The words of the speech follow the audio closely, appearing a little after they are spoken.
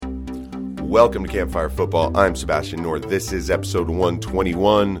Welcome to Campfire Football. I'm Sebastian North. This is episode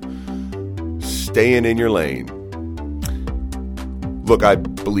 121, Staying in Your Lane. Look, I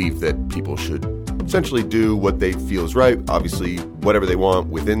believe that people should essentially do what they feel is right. Obviously, whatever they want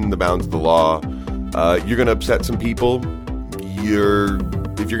within the bounds of the law. You're going to upset some people. If you're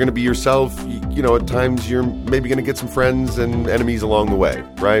going to be yourself, at times you're maybe going to get some friends and enemies along the way,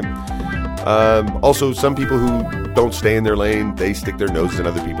 right? Also, some people who don't stay in their lane, they stick their noses in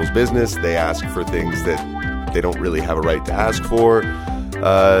other people's business. They ask for things that they don't really have a right to ask for.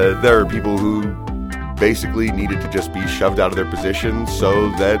 There are people who basically needed to just be shoved out of their position so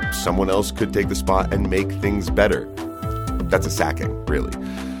that someone else could take the spot and make things better. That's a sacking, really.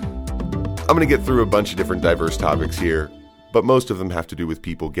 I'm going to get through a bunch of different diverse topics here, but most of them have to do with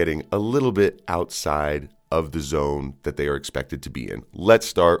people getting a little bit outside of the zone that they are expected to be in. Let's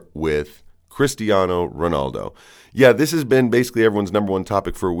start with Cristiano Ronaldo. Yeah, this has been basically everyone's number one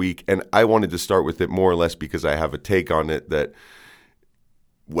topic for a week, and I wanted to start with it more or less because I have a take on it that,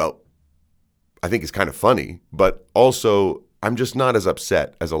 well, I think is kind of funny, but also I'm just not as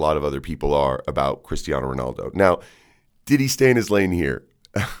upset as a lot of other people are about Cristiano Ronaldo. Now, did he stay in his lane here?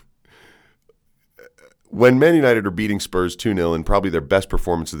 When Man United are beating Spurs 2-0 in probably their best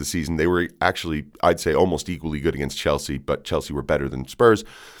performance of the season, they were actually, I'd say, almost equally good against Chelsea, but Chelsea were better than Spurs.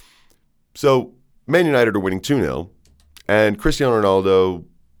 So Man United are winning 2-0, and Cristiano Ronaldo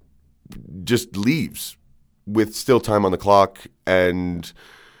just leaves with still time on the clock. And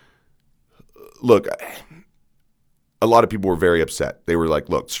look, a lot of people were very upset. They were like,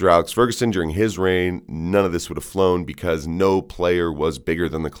 look, Sir Alex Ferguson, during his reign, none of this would have flown because no player was bigger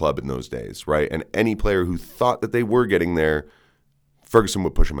than the club in those days, right? And any player who thought that they were getting there, Ferguson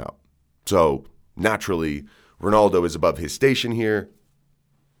would push him out. So naturally, Ronaldo is above his station here.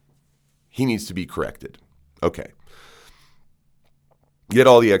 He needs to be corrected. Okay. Yet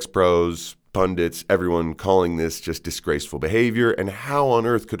all the ex-pros, pundits, everyone calling this just disgraceful behavior. And how on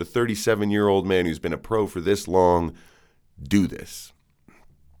earth could a 37-year-old man who's been a pro for this long do this?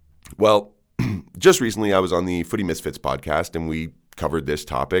 Well, just recently I was on the Footy Misfits podcast and we covered this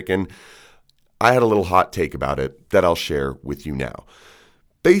topic, and I had a little hot take about it that I'll share with you now.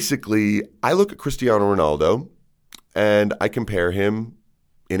 Basically, I look at Cristiano Ronaldo and I compare him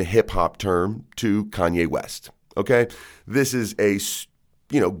in a hip-hop term to Kanye West, okay? This is a,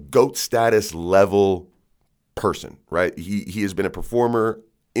 GOAT status level person, right? He has been a performer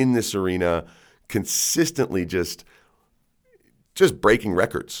in this arena, consistently just breaking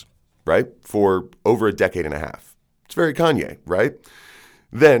records, right? For over a decade and a half. It's very Kanye, right?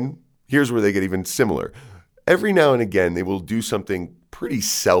 Then, here's where they get even similar. Every now and again, they will do something pretty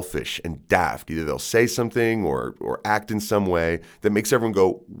selfish and daft. Either they'll say something or act in some way that makes everyone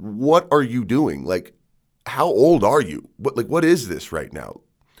go, what are you doing? Like, how old are you? What is this right now?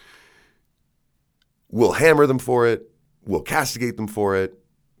 We'll hammer them for it. We'll castigate them for it.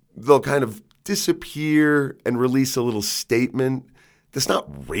 They'll kind of disappear and release a little statement that's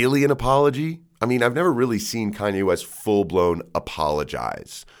not really an apology. I mean, I've never really seen Kanye West full-blown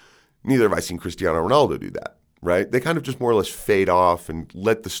apologize. Neither have I seen Cristiano Ronaldo do that, right? They kind of just more or less fade off and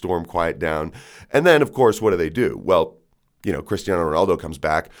let the storm quiet down. And then, of course, what do? Well, Cristiano Ronaldo comes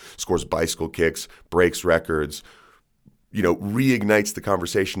back, scores bicycle kicks, breaks records, reignites the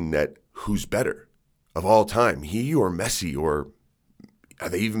conversation that who's better of all time, he or Messi, or are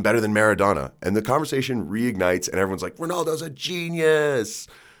they even better than Maradona? And the conversation reignites and everyone's like, Ronaldo's a genius.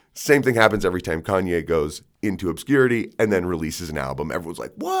 Same thing happens every time Kanye goes into obscurity and then releases an album. Everyone's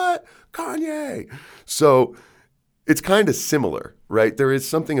like, what? Kanye? So it's kind of similar, right? There is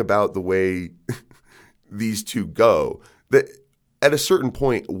something about the way these two go that at a certain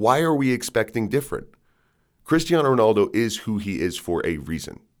point, why are we expecting different? Cristiano Ronaldo is who he is for a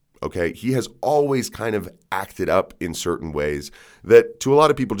reason, okay? He has always kind of acted up in certain ways that to a lot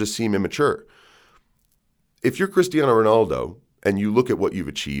of people just seem immature. If you're Cristiano Ronaldo and you look at what you've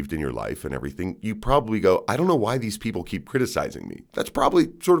achieved in your life and everything, you probably go, I don't know why these people keep criticizing me. That's probably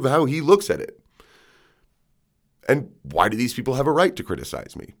sort of how he looks at it. And why do these people have a right to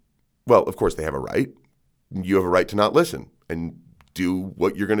criticize me? Well, of course they have a right. You have a right to not listen and do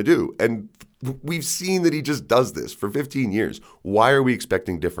what you're going to do. And we've seen that he just does this for 15 years. Why are we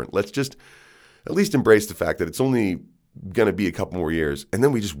expecting different? Let's just at least embrace the fact that it's only going to be a couple more years, and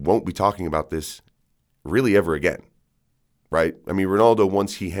then we just won't be talking about this really ever again, right? I mean, Ronaldo,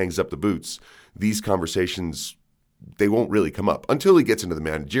 once he hangs up the boots, these conversations, they won't really come up until he gets into the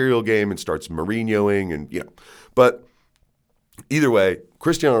managerial game and starts Mourinhoing and, But either way,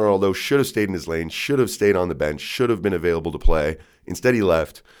 Cristiano Ronaldo should have stayed in his lane, should have stayed on the bench, should have been available to play. Instead, he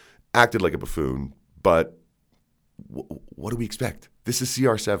left, acted like a buffoon. But what do we expect? This is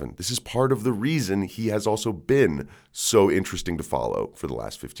CR7. This is part of the reason he has also been so interesting to follow for the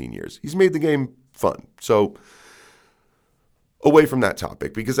last 15 years. He's made the game fun. So away from that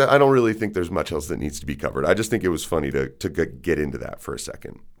topic, because I don't really think there's much else that needs to be covered. I just think it was funny to get into that for a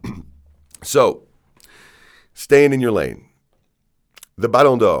second. So, staying in your lane. The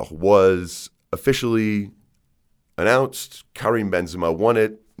Ballon d'Or was officially announced. Karim Benzema won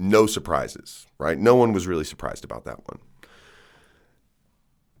it. No surprises, right? No one was really surprised about that one.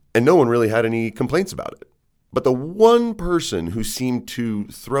 And no one really had any complaints about it. But the one person who seemed to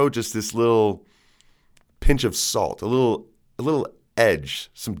throw just this little pinch of salt, a little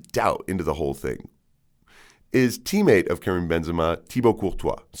edge, some doubt into the whole thing, is teammate of Karim Benzema, Thibaut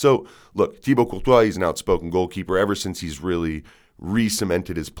Courtois. So, look, Thibaut Courtois, he's an outspoken goalkeeper ever since he's really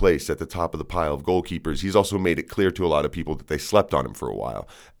re-cemented his place at the top of the pile of goalkeepers. He's also made it clear to a lot of people that they slept on him for a while.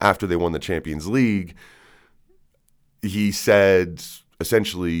 After they won the Champions League, he said,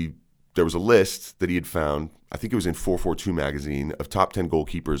 essentially, there was a list that he had found, I think it was in 442 magazine, of top 10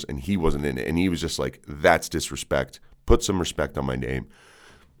 goalkeepers, and he wasn't in it. And he was just like, that's disrespect. Put some respect on my name.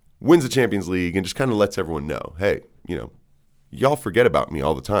 Wins the Champions League and just kind of lets everyone know, hey, y'all forget about me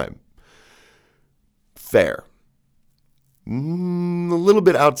all the time. Fair. A little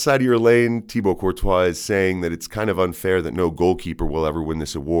bit outside of your lane, Thibaut Courtois is saying that it's kind of unfair that no goalkeeper will ever win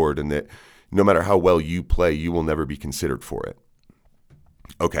this award and that no matter how well you play, you will never be considered for it.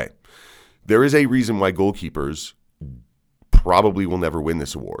 Okay. There is a reason why goalkeepers probably will never win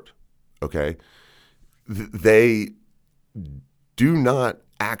this award. Okay. They do not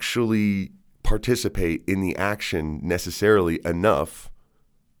actually participate in the action necessarily enough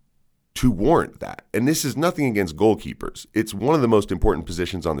to warrant that. And this is nothing against goalkeepers. It's one of the most important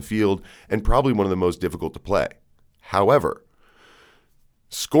positions on the field and probably one of the most difficult to play. However,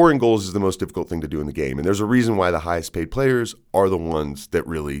 scoring goals is the most difficult thing to do in the game. And there's a reason why the highest paid players are the ones that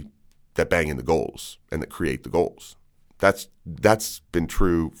bang in the goals and that create the goals. That's been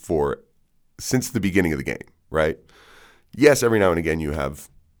true since the beginning of the game, right? Yes, every now and again you have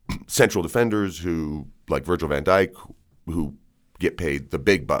central defenders who, like Virgil van Dijk, who get paid the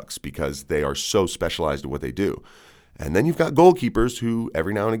big bucks because they are so specialized at what they do. And then you've got goalkeepers who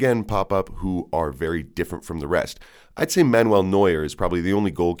every now and again pop up who are very different from the rest. I'd say Manuel Neuer is probably the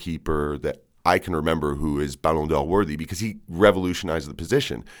only goalkeeper that I can remember who is Ballon d'Or worthy because he revolutionized the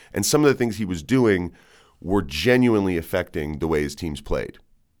position. And some of the things he was doing were genuinely affecting the way his teams played.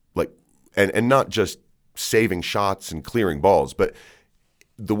 And not just saving shots and clearing balls, but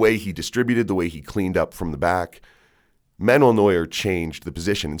the way he distributed, the way he cleaned up from the back. Manuel Neuer changed the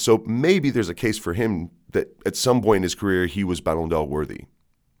position. And so maybe there's a case for him that at some point in his career, he was Ballon d'Or worthy.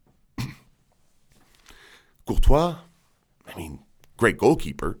 Courtois, great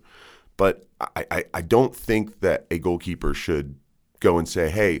goalkeeper, but I don't think that a goalkeeper should go and say,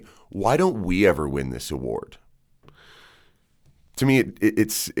 hey, why don't we ever win this award? To me,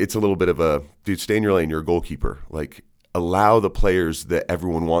 it's a little bit of a, dude, stay in your lane, you're a goalkeeper. Allow the players that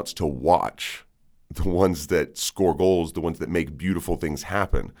everyone wants to watch, the ones that score goals, the ones that make beautiful things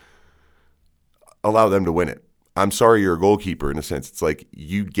happen, allow them to win it. I'm sorry you're a goalkeeper in a sense. It's like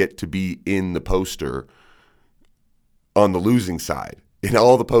you get to be in the poster on the losing side. In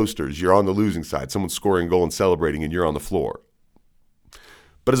all the posters, you're on the losing side. Someone's scoring a goal and celebrating and you're on the floor.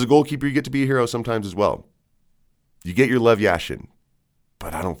 But as a goalkeeper, you get to be a hero sometimes as well. You get your Lev Yashin,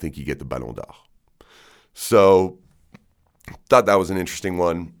 but I don't think you get the Ballon d'Or. So thought that was an interesting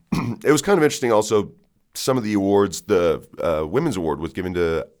one. It was kind of interesting also, some of the awards, the women's award was given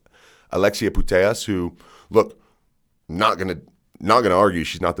to Alexia Putellas, who, look, not gonna argue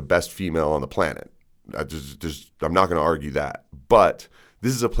she's not the best female on the planet. I'm not going to argue that. But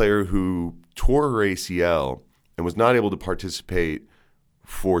this is a player who tore her ACL and was not able to participate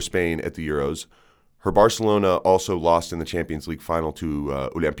for Spain at the Euros. Her Barcelona also lost in the Champions League final to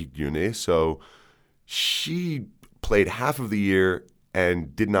Olympique Lyonnais. So she played half of the year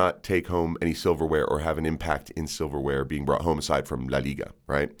and did not take home any silverware or have an impact in silverware being brought home aside from La Liga,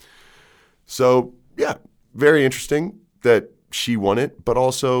 right? So, yeah, very interesting that she won it, but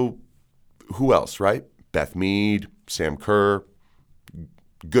also who else, right? Beth Mead, Sam Kerr,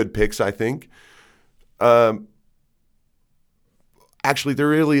 good picks, I think. Actually, there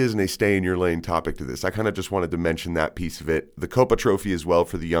really isn't a stay-in-your-lane topic to this. I kind of just wanted to mention that piece of it. The Copa Trophy as well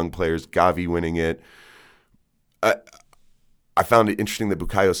for the young players, Gavi winning it. I found it interesting that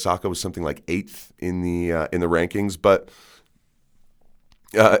Bukayo Saka was something like 8th in the rankings, but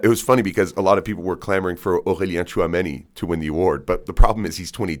it was funny because a lot of people were clamoring for Aurélien Tchouameni to win the award, but the problem is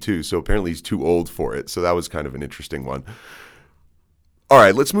he's 22, so apparently he's too old for it. So that was kind of an interesting one. All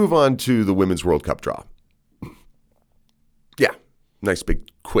right, let's move on to the Women's World Cup draw. nice big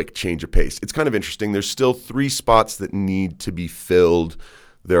quick change of pace. It's kind of interesting. There's still 3 spots that need to be filled.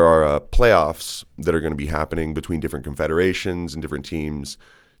 There are playoffs that are going to be happening between different confederations and different teams.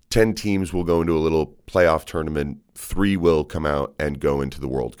 10 teams will go into a little playoff tournament. 3 will come out and go into the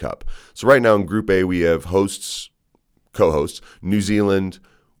World Cup. So right now in Group A, we have co-hosts, New Zealand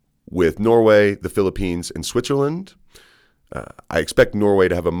with Norway, the Philippines, and Switzerland. I expect Norway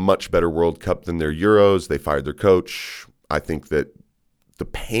to have a much better World Cup than their Euros. They fired their coach. I think that the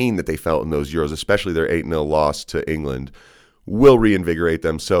pain that they felt in those Euros, especially their 8-0 loss to England, will reinvigorate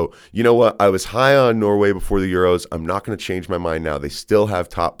them. So, you know what? I was high on Norway before the Euros. I'm not going to change my mind now. They still have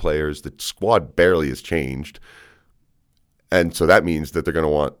top players. The squad barely has changed. And so that means that they're going to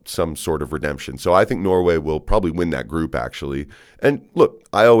want some sort of redemption. So I think Norway will probably win that group, actually. And look,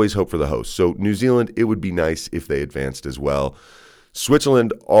 I always hope for the host. So New Zealand, it would be nice if they advanced as well.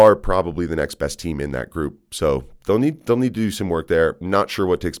 Switzerland are probably the next best team in that group. So they'll need to do some work there. Not sure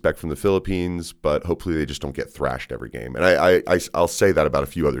what to expect from the Philippines, but hopefully they just don't get thrashed every game. And I'll say that about a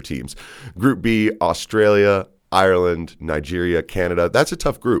few other teams. Group B, Australia, Ireland, Nigeria, Canada. That's a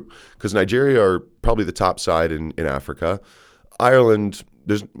tough group because Nigeria are probably the top side in Africa. Ireland,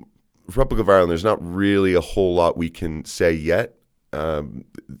 Republic of Ireland, there's not really a whole lot we can say yet.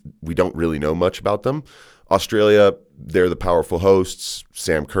 We don't really know much about them. Australia, they're the powerful hosts.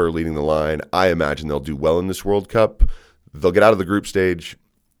 Sam Kerr leading the line. I imagine they'll do well in this World Cup. They'll get out of the group stage.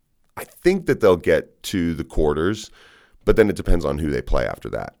 I think that they'll get to the quarters, but then it depends on who they play after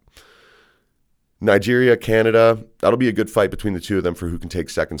that. Nigeria, Canada, that'll be a good fight between the two of them for who can take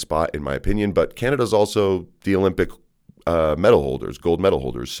second spot, in my opinion. But Canada's also the Olympic medal holders, gold medal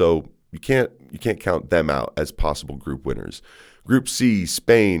holders. So you can't count them out as possible group winners. Group C,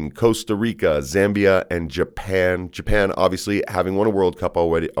 Spain, Costa Rica, Zambia, and Japan. Japan, obviously, having won a World Cup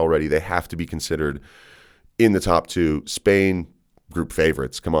already, they have to be considered in the top 2. Spain, group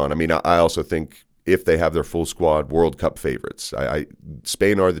favorites. Come on. I mean, I also think if they have their full squad, World Cup favorites.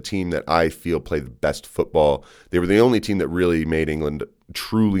 Spain are the team that I feel play the best football. They were the only team that really made England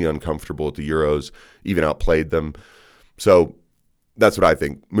truly uncomfortable at the Euros, even outplayed them. So that's what I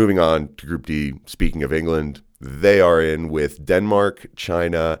think. Moving on to Group D, speaking of England, they are in with Denmark,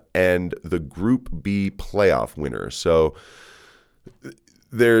 China, and the Group B playoff winner. So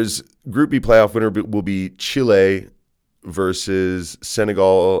there's Group B playoff winner will be Chile versus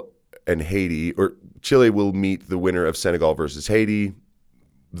Senegal and Haiti, or Chile will meet the winner of Senegal versus Haiti.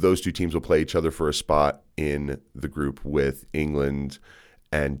 Those 2 teams will play each other for a spot in the group with England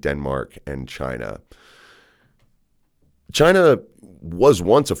and Denmark and China. China was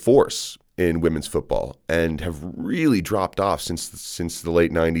once a force in women's football and have really dropped off since the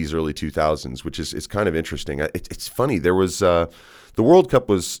late 90s, early 2000s, which is kind of interesting. It's funny. There was the World Cup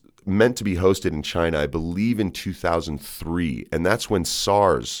was meant to be hosted in China, I believe, in 2003, and that's when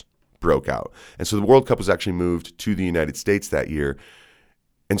SARS broke out. And so the World Cup was actually moved to the United States that year.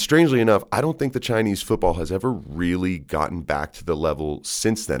 And strangely enough, I don't think the Chinese football has ever really gotten back to the level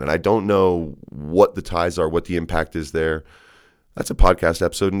since then. And I don't know what the ties are, what the impact is there. That's a podcast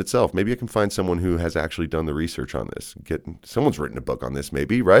episode in itself. Maybe I can find someone who has actually done the research on this. Someone's written a book on this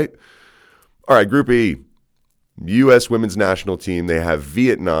maybe, right? All right, Group E, U.S. women's national team. They have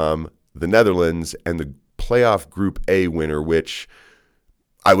Vietnam, the Netherlands, and the playoff Group A winner, which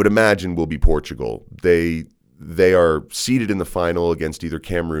I would imagine will be Portugal. They are seeded in the final against either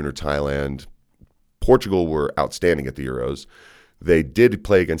Cameroon or Thailand. Portugal were outstanding at the Euros. They did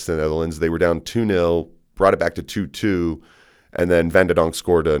play against the Netherlands. They were down 2-0, brought it back to 2-2, and then Van de Donk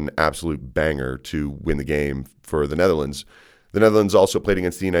scored an absolute banger to win the game for the Netherlands. The Netherlands also played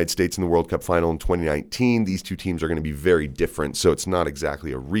against the United States in the World Cup final in 2019. These 2 teams are going to be very different, so it's not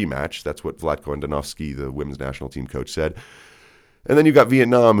exactly a rematch. That's what Vlatko Andonovski, the women's national team coach, said. And then you've got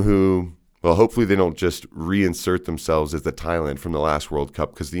Vietnam, who, well, hopefully they don't just reinsert themselves as the Thailand from the last World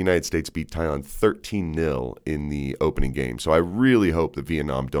Cup, because the United States beat Thailand 13-0 in the opening game. So I really hope that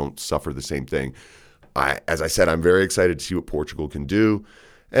Vietnam don't suffer the same thing. As I said, I'm very excited to see what Portugal can do.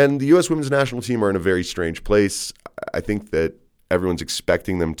 And the U.S. women's national team are in a very strange place. I think that everyone's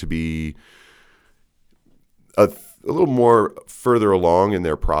expecting them to be a little more further along in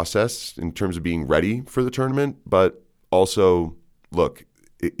their process in terms of being ready for the tournament. But also, look,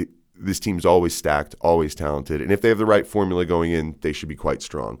 this team's always stacked, always talented. And if they have the right formula going in, they should be quite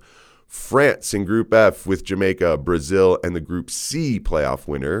strong. France in Group F with Jamaica, Brazil, and the Group C playoff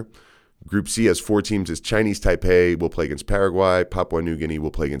winner. Group C has 4 teams. As Chinese Taipei will play against Paraguay. Papua New Guinea will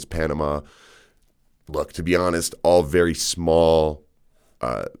play against Panama. Look, to be honest, all very small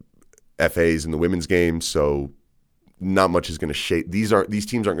FAs in the women's game, so not much is going to shake. These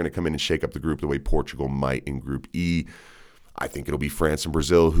teams aren't going to come in and shake up the group the way Portugal might in Group E. I think it'll be France and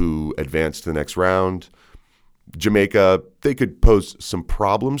Brazil who advance to the next round. Jamaica, they could pose some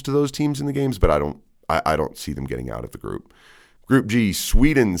problems to those teams in the games, but I don't see them getting out of the group. Group G,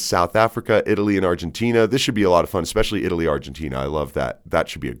 Sweden, South Africa, Italy, and Argentina. This should be a lot of fun, especially Italy-Argentina. I love that. That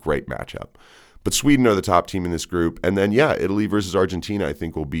should be a great matchup. But Sweden are the top team in this group. And then, Italy versus Argentina, I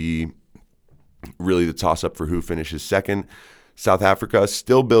think, will be really the toss-up for who finishes second. South Africa,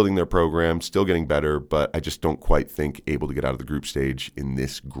 still building their program, still getting better, but I just don't quite think able to get out of the group stage in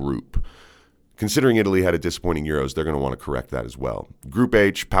this group. Considering Italy had a disappointing Euros, they're going to want to correct that as well. Group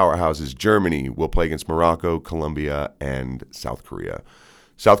H, powerhouses, Germany will play against Morocco, Colombia, and South Korea.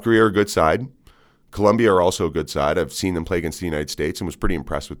 South Korea are a good side. Colombia are also a good side. I've seen them play against the United States and was pretty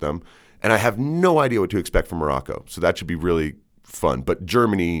impressed with them. And I have no idea what to expect from Morocco, so that should be really fun. But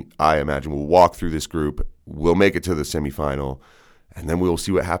Germany, I imagine, will walk through this group, will make it to the semifinal, and then we'll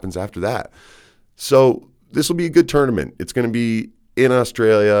see what happens after that. So this will be a good tournament. It's going to be in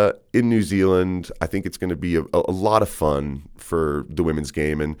Australia, in New Zealand. I think it's going to be a lot of fun for the women's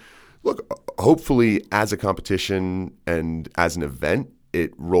game. And look, hopefully as a competition and as an event,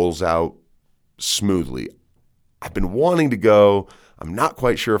 it rolls out smoothly. I've been wanting to go. I'm not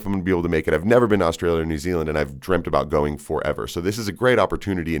quite sure if I'm going to be able to make it. I've never been to Australia or New Zealand, and I've dreamt about going forever. So this is a great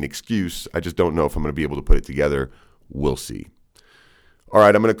opportunity and excuse. I just don't know if I'm going to be able to put it together. We'll see. All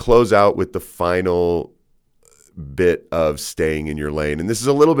right, I'm going to close out with the final bit of staying in your lane. And this is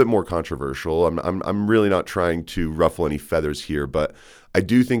a little bit more controversial. I'm really not trying to ruffle any feathers here, but I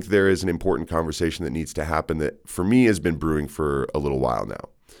do think there is an important conversation that needs to happen that for me has been brewing for a little while now.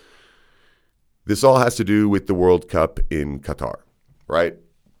 This all has to do with the World Cup in Qatar, right?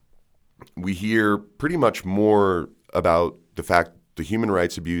 We hear pretty much more about the fact the human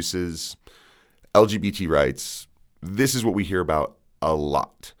rights abuses, LGBT rights. This is what we hear about a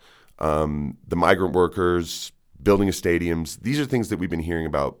lot. The migrant workers, building of stadiums. These are things that we've been hearing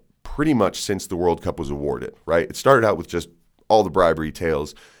about pretty much since the World Cup was awarded, right? It started out with just all the bribery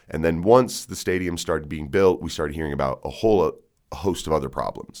tales. And then once the stadium started being built, we started hearing about a host of other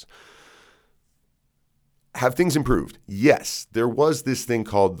problems. Have things improved? Yes. There was this thing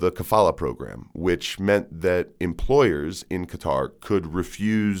called the Kafala program, which meant that employers in Qatar could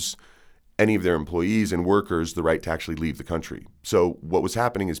refuse any of their employees and workers the right to actually leave the country. So what was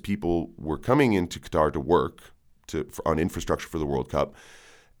happening is people were coming into Qatar to work on infrastructure for the World Cup,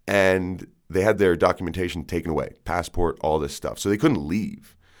 and they had their documentation taken away, passport, all this stuff. So they couldn't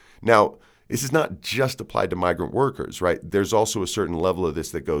leave. Now, this is not just applied to migrant workers, right? There's also a certain level of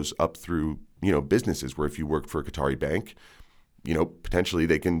this that goes up through, businesses where if you work for a Qatari bank, potentially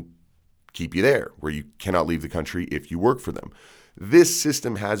they can keep you there, where you cannot leave the country if you work for them. This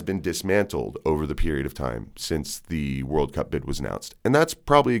system has been dismantled over the period of time since the World Cup bid was announced. And that's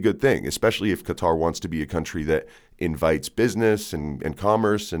probably a good thing, especially if Qatar wants to be a country that invites business and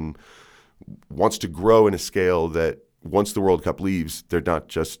commerce and wants to grow in a scale that once the World Cup leaves, they're not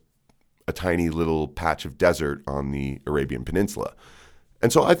just a tiny little patch of desert on the Arabian Peninsula.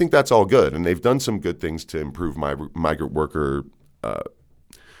 And so I think that's all good. And they've done some good things to improve migrant worker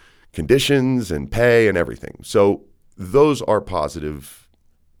conditions and pay and everything. So those are positive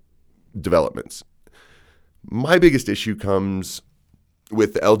developments. My biggest issue comes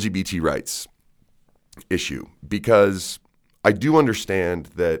with the LGBT rights issue, because I do understand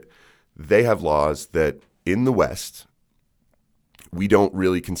that they have laws that in the West we don't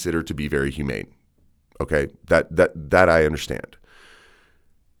really consider to be very humane. Okay, that I understand.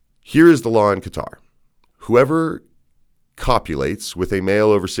 Here is the law in Qatar. Whoever copulates with a male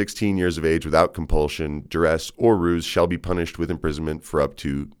over 16 years of age without compulsion, duress, or ruse shall be punished with imprisonment for up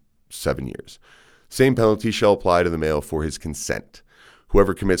to 7 years. Same penalty shall apply to the male for his consent.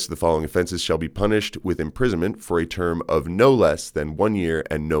 Whoever commits the following offenses shall be punished with imprisonment for a term of no less than 1 year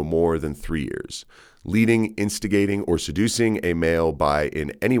and no more than 3 years. Leading, instigating, or seducing a male by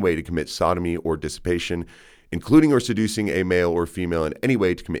in any way to commit sodomy or dissipation, including or seducing a male or female in any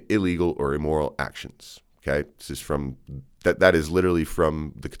way to commit illegal or immoral actions. Okay, this is from that is literally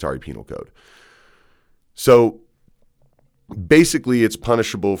from the Qatari Penal Code. So basically, it's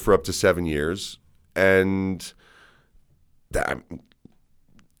punishable for up to 7 years, and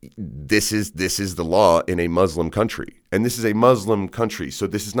this is the law in a Muslim country, and this is a Muslim country. So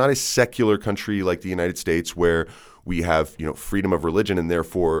this is not a secular country like the United States, where we have freedom of religion, and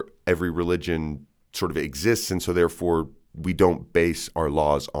therefore every religion sort of exists, and so therefore we don't base our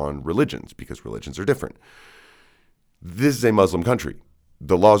laws on religions because religions are different. This is a Muslim country.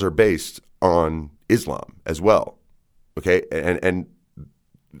 The laws are based on Islam as well. Okay, and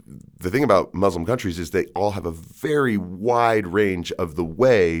the thing about Muslim countries is they all have a very wide range of the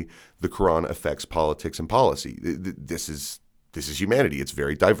way the Quran affects politics and policy. This is This is humanity. It's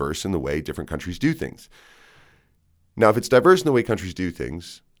very diverse in the way different countries do things. Now, if it's diverse in the way countries do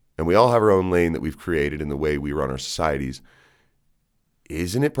things, and we all have our own lane that we've created in the way we run our societies,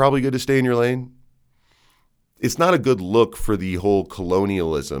 isn't it probably good to stay in your lane? It's not a good look for the whole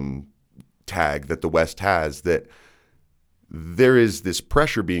colonialism tag that the West has, that there is this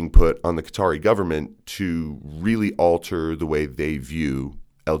pressure being put on the Qatari government to really alter the way they view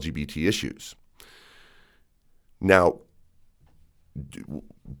LGBT issues. Now,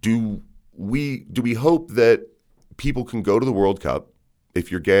 do we hope that people can go to the World Cup,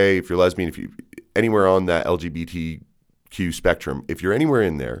 if you're gay, if you're lesbian, if you anywhere on that LGBTQ spectrum, if you're anywhere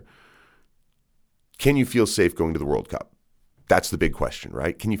in there, can you feel safe going to the World Cup? That's the big question,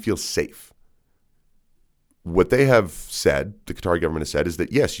 right? Can you feel safe? What they have said, the Qatari government has said, is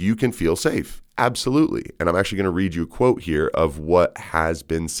that yes, you can feel safe. Absolutely. And I'm actually going to read you a quote here of what has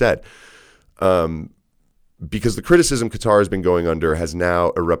been said. Because the criticism Qatar has been going under has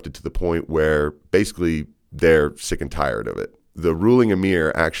now erupted to the point where basically they're sick and tired of it. The ruling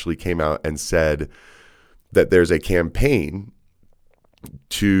emir actually came out and said that there's a campaign,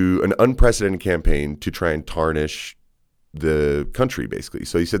 an unprecedented campaign to try and tarnish the country, basically.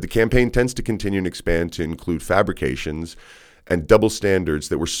 So he said the campaign tends to continue and expand to include fabrications and double standards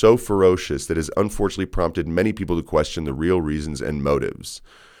that were so ferocious that has unfortunately prompted many people to question the real reasons and motives.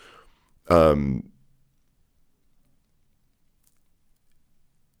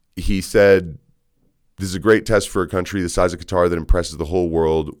 He said, this is a great test for a country the size of Qatar that impresses the whole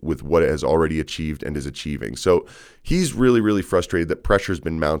world with what it has already achieved and is achieving. So he's really, really frustrated that pressure has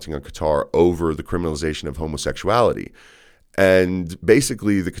been mounting on Qatar over the criminalization of homosexuality. And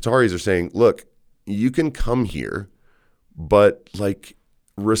basically the Qataris are saying, look, you can come here, but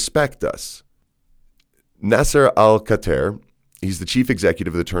respect us. Nasser Al-Khater, he's the chief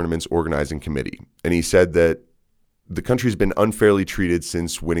executive of the tournament's organizing committee. And he said that the country's been unfairly treated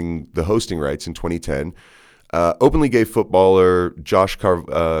since winning the hosting rights in 2010. Openly gay footballer Josh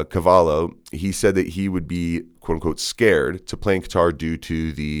Cavallo, he said that he would be, quote unquote, scared to play in Qatar due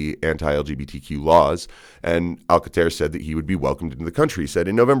to the anti-LGBTQ laws. And Al-Khater said that he would be welcomed into the country. He said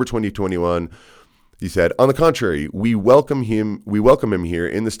in November 2021, he said, on the contrary, we welcome him here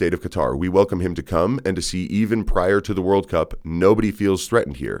in the state of Qatar. We welcome him to come and to see. Even prior to the World Cup, nobody feels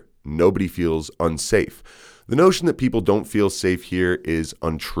threatened here. Nobody feels unsafe. The notion that people don't feel safe here is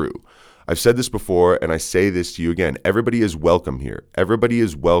untrue. I've said this before, and I say this to you again. Everybody is welcome here. Everybody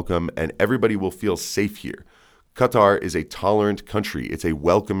is welcome, and everybody will feel safe here. Qatar is a tolerant country. It's a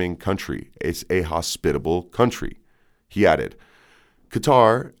welcoming country. It's a hospitable country. He added,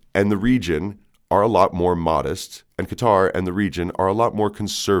 Qatar and the region are a lot more modest, and Qatar and the region are a lot more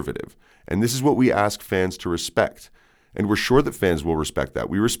conservative. And this is what we ask fans to respect. And we're sure that fans will respect that.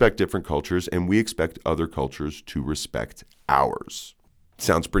 We respect different cultures, and we expect other cultures to respect ours.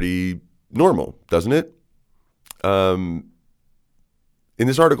 Sounds pretty normal, doesn't it? In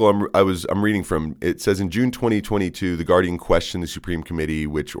this article I'm reading from, it says in June 2022, The Guardian questioned the Supreme Committee,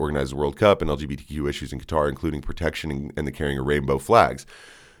 which organized the World Cup and LGBTQ issues in Qatar, including protection and the carrying of rainbow flags.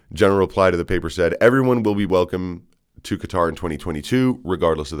 General reply to the paper said, everyone will be welcome to Qatar in 2022,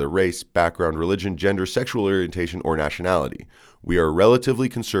 regardless of their race, background, religion, gender, sexual orientation, or nationality. We are a relatively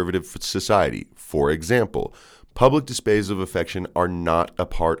conservative society. For example, public displays of affection are not a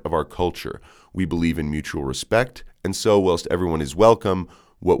part of our culture. We believe in mutual respect, and so whilst everyone is welcome,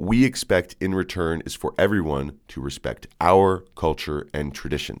 what we expect in return is for everyone to respect our culture and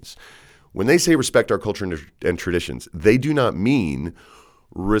traditions. When they say respect our culture and traditions, they do not mean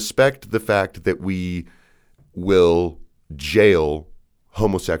respect the fact that we will jail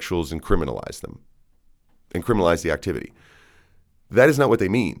homosexuals and criminalize them and criminalize the activity. That is not what they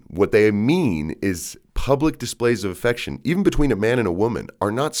mean. What they mean is public displays of affection, even between a man and a woman,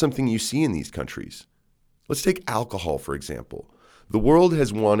 are not something you see in these countries. Let's take alcohol, for example. The world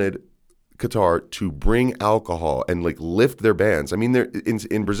has wanted Qatar to bring alcohol and lift their bans. I mean,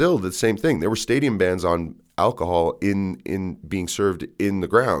 in Brazil, the same thing. There were stadium bans on alcohol in being served in the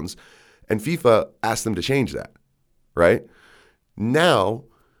grounds. And FIFA asked them to change that, right? Now,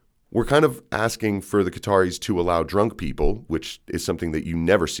 we're kind of asking for the Qataris to allow drunk people, which is something that you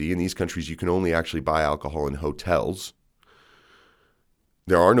never see. In these countries, you can only actually buy alcohol in hotels.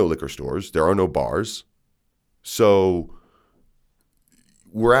 There are no liquor stores. There are no bars. So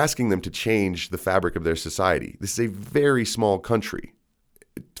we're asking them to change the fabric of their society. This is a very small country.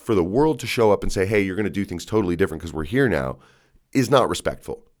 For the world to show up and say, hey, you're going to do things totally different because we're here now, is not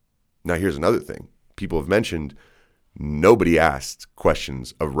respectful. Now, here's another thing. People have mentioned nobody asked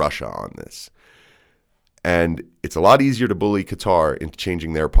questions of Russia on this. And it's a lot easier to bully Qatar into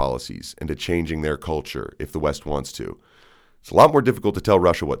changing their policies and to changing their culture if the West wants to. It's a lot more difficult to tell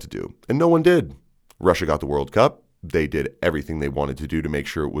Russia what to do. And no one did. Russia got the World Cup. They did everything they wanted to do to make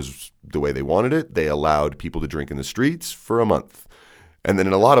sure it was the way they wanted it. They allowed people to drink in the streets for a month. And then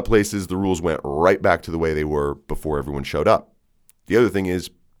in a lot of places, the rules went right back to the way they were before everyone showed up. The other thing is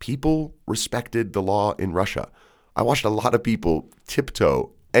people respected the law in Russia. I watched a lot of people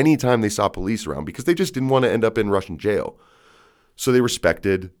tiptoe anytime they saw police around because they just didn't want to end up in Russian jail. So they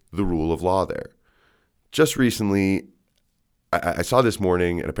respected the rule of law there. Just recently, I saw this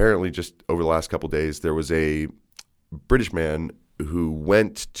morning, and apparently just over the last couple of days, there was a British man who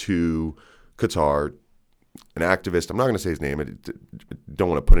went to Qatar, an activist. I'm not going to say his name. I don't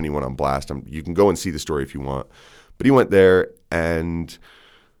want to put anyone on blast. You can go and see the story if you want. But he went there and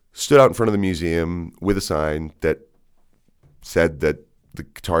stood out in front of the museum with a sign that said that the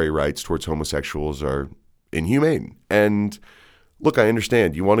Qatari rights towards homosexuals are inhumane. And look, I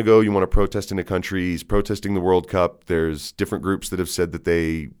understand. You want to go, you want to protest in a country. He's protesting the World Cup. There's different groups that have said that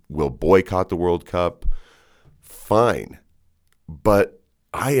they will boycott the World Cup. Fine. But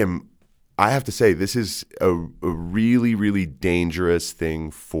I have to say, this is a really, really dangerous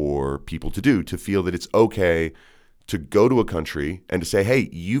thing for people to do, to feel that it's okay to go to a country and to say, hey,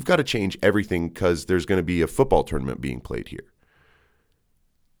 you've got to change everything because there's going to be a football tournament being played here.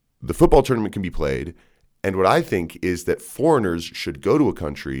 The football tournament can be played. And what I think is that foreigners should go to a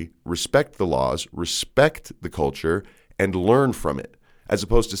country, respect the laws, respect the culture, and learn from it, as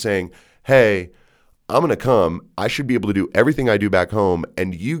opposed to saying, hey, I'm going to come, I should be able to do everything I do back home,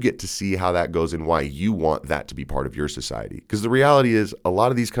 and you get to see how that goes and why you want that to be part of your society. Because the reality is, a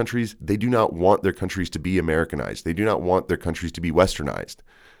lot of these countries, they do not want their countries to be Americanized. They do not want their countries to be Westernized.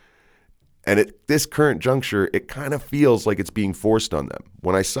 And at this current juncture, it kind of feels like it's being forced on them.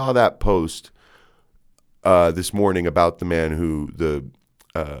 When I saw that post this morning about the man the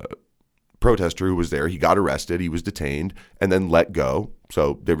protester who was there, he got arrested, he was detained, and then let go.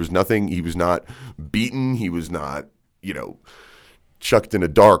 So there was nothing, he was not beaten, he was not, chucked in a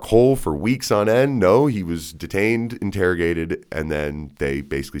dark hole for weeks on end. No, he was detained, interrogated, and then they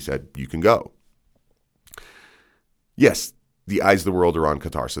basically said, you can go. Yes, the eyes of the world are on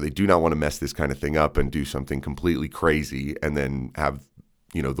Qatar, so they do not want to mess this kind of thing up and do something completely crazy and then have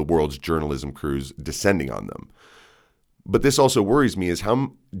the world's journalism crews descending on them. But this also worries me is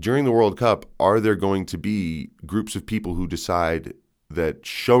how during the World Cup, are there going to be groups of people who decide that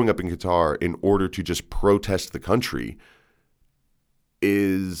showing up in Qatar in order to just protest the country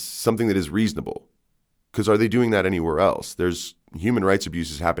is something that is reasonable? Because are they doing that anywhere else? There's human rights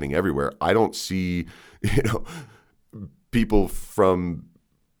abuses happening everywhere. I don't see, people from,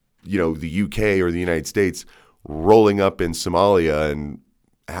 the UK or the United States rolling up in Somalia and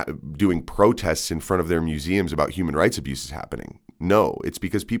doing protests in front of their museums about human rights abuses happening. No, it's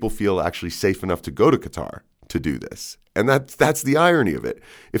because people feel actually safe enough to go to Qatar to do this. And that's the irony of it.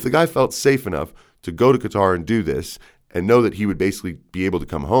 If the guy felt safe enough to go to Qatar and do this and know that he would basically be able to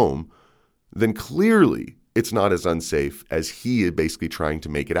come home, then clearly it's not as unsafe as he is basically trying to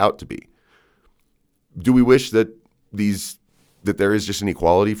make it out to be. Do we wish that there is just an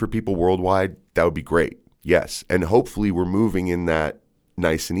equality for people worldwide? That would be great. Yes. And hopefully we're moving in that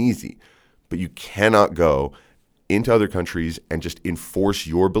nice and easy. But you cannot go into other countries and just enforce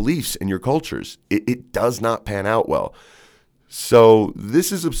your beliefs and your cultures. It does not pan out well. So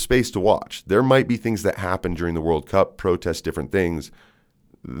this is a space to watch. There might be things that happen during the World Cup, protests, different things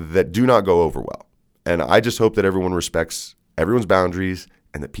that do not go over well. And I just hope that everyone respects everyone's boundaries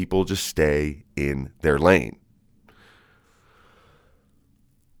and that people just stay in their lane.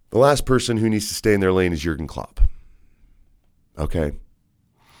 The last person who needs to stay in their lane is Jurgen Klopp. Okay.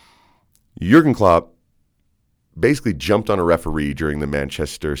 Jurgen Klopp basically jumped on a referee during the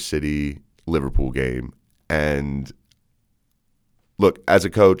Manchester City-Liverpool game. And look, as a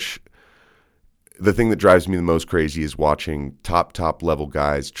coach, the thing that drives me the most crazy is watching top level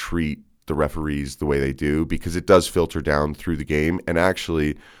guys treat the referees the way they do, because it does filter down through the game. And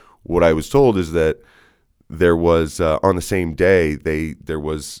actually, what I was told is that there was, on the same day, there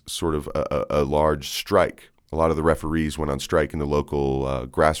was sort of a large strike. A lot of the referees went on strike in the local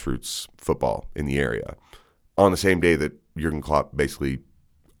grassroots football in the area on the same day that Jurgen Klopp basically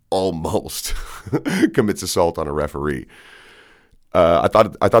almost commits assault on a referee. I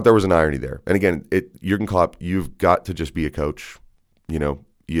thought there was an irony there. And again, Jurgen Klopp, you've got to just be a coach. Going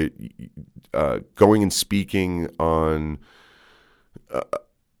and speaking on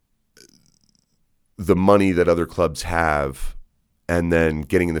the money that other clubs have, and then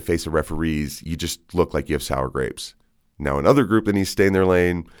getting in the face of referees, you just look like you have sour grapes. Now, another group that needs to stay in their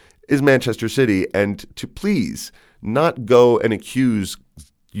lane is Manchester City, and to please not go and accuse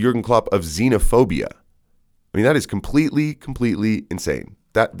Jurgen Klopp of xenophobia. I mean, that is completely insane.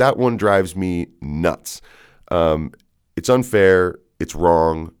 That one drives me nuts. It's unfair. It's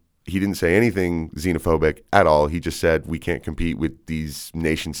wrong. He didn't say anything xenophobic at all. He just said we can't compete with these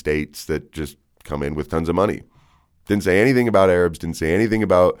nation states that just come in with tons of money. Didn't say anything about Arabs. Didn't say anything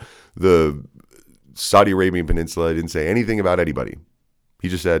about the Saudi Arabian Peninsula. Didn't say anything about anybody. He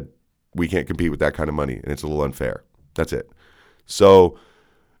just said we can't compete with that kind of money, and it's a little unfair. That's it. So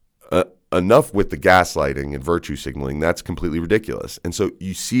enough with the gaslighting and virtue signaling. That's completely ridiculous. And so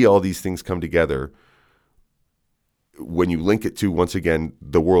you see all these things come together when you link it to, once again,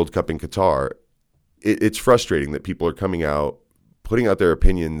 the World Cup in Qatar. It's frustrating that people are coming out, putting out their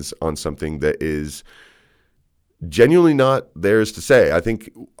opinions on something that is genuinely not theirs to say. I think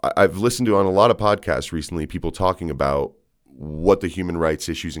I've listened to on a lot of podcasts recently people talking about what the human rights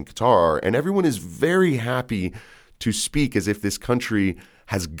issues in Qatar are, and everyone is very happy to speak as if this country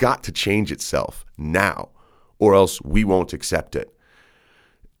has got to change itself now, or else we won't accept it.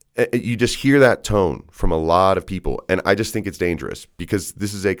 You just hear that tone from a lot of people, and I just think it's dangerous because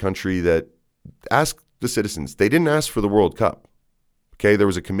this is a country that asked the citizens. They didn't ask for the World Cup. Okay, there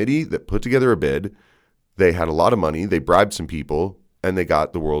was a committee that put together a bid. They had a lot of money. They bribed some people, and they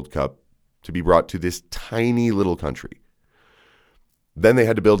got the World Cup to be brought to this tiny little country. Then they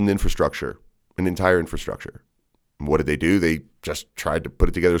had to build an infrastructure, an entire infrastructure. And what did they do? They just tried to put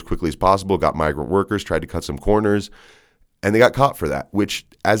it together as quickly as possible, got migrant workers, tried to cut some corners, and they got caught for that, which,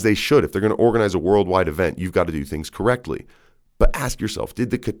 as they should. If they're going to organize a worldwide event, you've got to do things correctly. But ask yourself,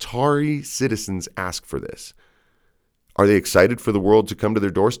 did the Qatari citizens ask for this? Are they excited for the world to come to their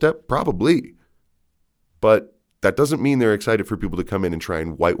doorstep? Probably. But that doesn't mean they're excited for people to come in and try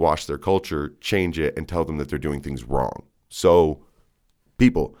and whitewash their culture, change it, and tell them that they're doing things wrong. So,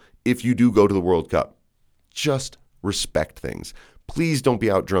 people, if you do go to the World Cup, just respect things. Please don't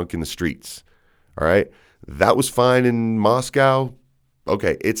be out drunk in the streets. All right? That was fine in Moscow.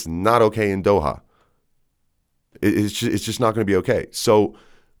 Okay, it's not okay in Doha. It's just not going to be okay. So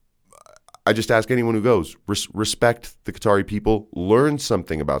I just ask anyone who goes, respect the Qatari people, learn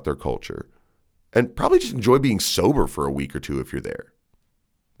something about their culture, and probably just enjoy being sober for a week or two if you're there.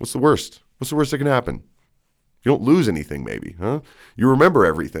 What's the worst? What's the worst that can happen? You don't lose anything, maybe, huh? You remember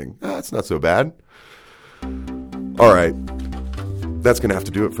everything. It's not so bad. All right. That's going to have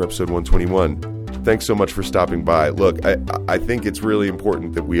to do it for episode 121. Thanks so much for stopping by. Look, I think it's really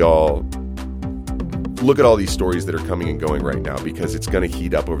important that we all look at all these stories that are coming and going right now, because it's going to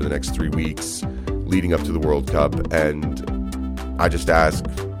heat up over the next 3 weeks leading up to the World Cup. And I just ask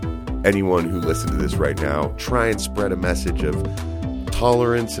anyone who listens to this right now, try and spread a message of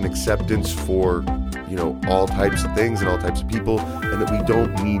tolerance and acceptance for, all types of things and all types of people, and that we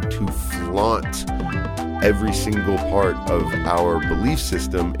don't need to flaunt every single part of our belief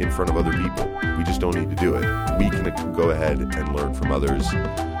system in front of other people. We just don't need to do it. We can go ahead and learn from others.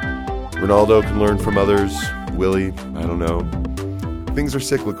 Ronaldo can learn from others. Willie, I don't know. Things are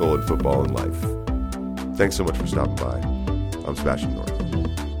cyclical in football and life. Thanks so much for stopping by. I'm Sebastian North.